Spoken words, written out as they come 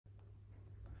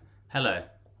Hello,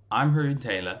 I'm Haroon,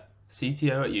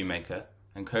 CTO at YewMaker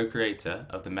and co-creator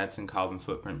of the Medicine Carbon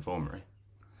Footprint Formulary.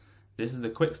 This is a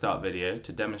quick start video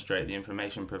to demonstrate the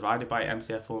information provided by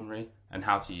MCF Formulary and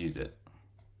how to use it.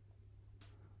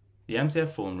 The MCF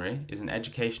Formulary is an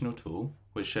educational tool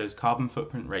which shows carbon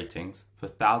footprint ratings for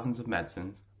thousands of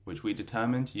medicines which we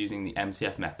determined using the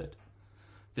MCF method.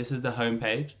 This is the home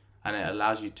page, and it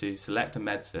allows you to select a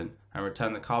medicine and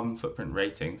return the carbon footprint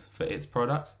ratings for its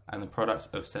products and the products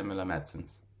of similar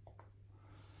medicines.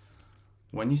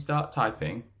 When you start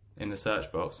typing in the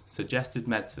search box, suggested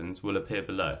medicines will appear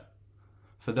below.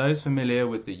 For those familiar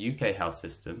with the UK health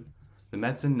system, the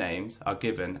medicine names are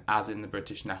given as in the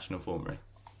British National Formulary.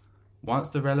 Once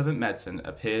the relevant medicine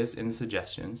appears in the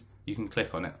suggestions, you can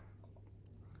click on it.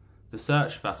 The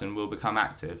search button will become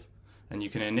active, and you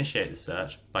can initiate the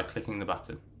search by clicking the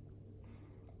button.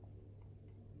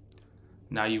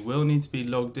 Now you will need to be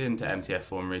logged in to MCF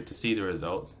Formulary to see the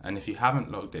results, and if you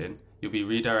haven't logged in, you'll be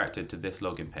redirected to this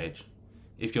login page.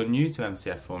 If you're new to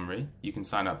MCF Formulary, you can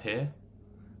sign up here.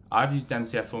 I've used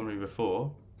MCF Formulary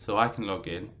before, so I can log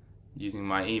in using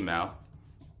my email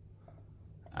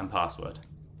and password.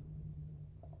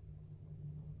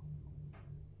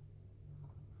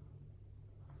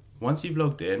 Once you've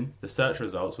logged in, the search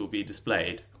results will be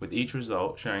displayed, with each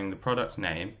result showing the product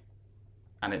name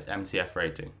and its MCF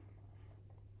rating.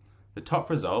 The top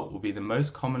result will be the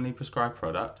most commonly prescribed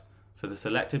product for the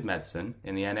selected medicine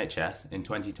in the NHS in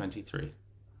 2023.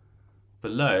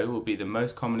 Below will be the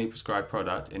most commonly prescribed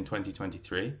product in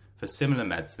 2023 for similar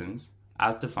medicines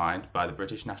as defined by the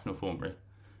British National Formulary,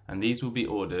 and these will be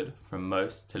ordered from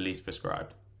most to least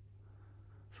prescribed.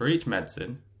 For each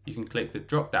medicine, you can click the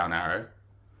drop-down arrow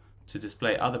to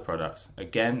display other products,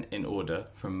 again in order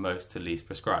from most to least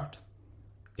prescribed.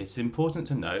 It's important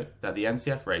to note that the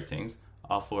MCF ratings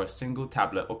are for a single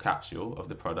tablet or capsule of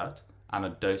the product and are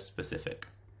dose specific.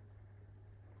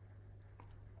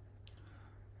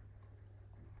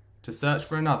 To search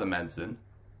for another medicine,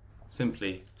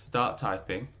 simply start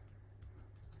typing,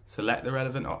 select the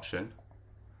relevant option,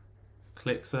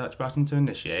 click search button to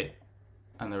initiate,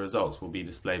 and the results will be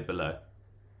displayed below.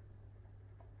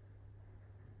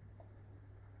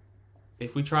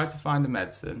 If we try to find a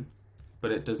medicine,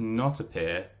 but it does not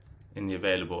appear in the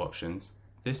available options,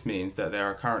 this means that there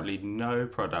are currently no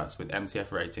products with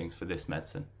MCF ratings for this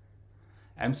medicine.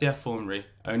 MCF Formulary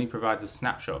only provides a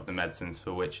snapshot of the medicines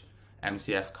for which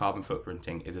MCF carbon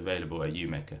footprinting is available at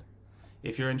YewMaker.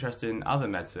 If you're interested in other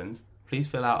medicines, please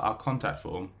fill out our contact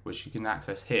form, which you can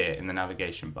access here in the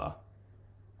navigation bar.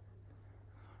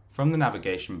 From the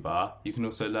navigation bar, you can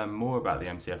also learn more about the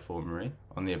MCF Formulary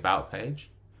on the About page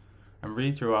and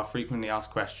read through our frequently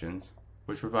asked questions,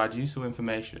 which provide useful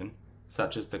information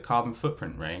such as the carbon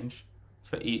footprint range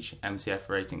for each MCF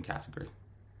rating category.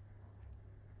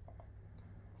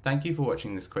 Thank you for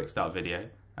watching this quick start video,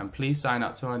 and please sign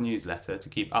up to our newsletter to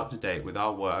keep up to date with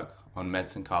our work on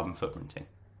medicine carbon footprinting.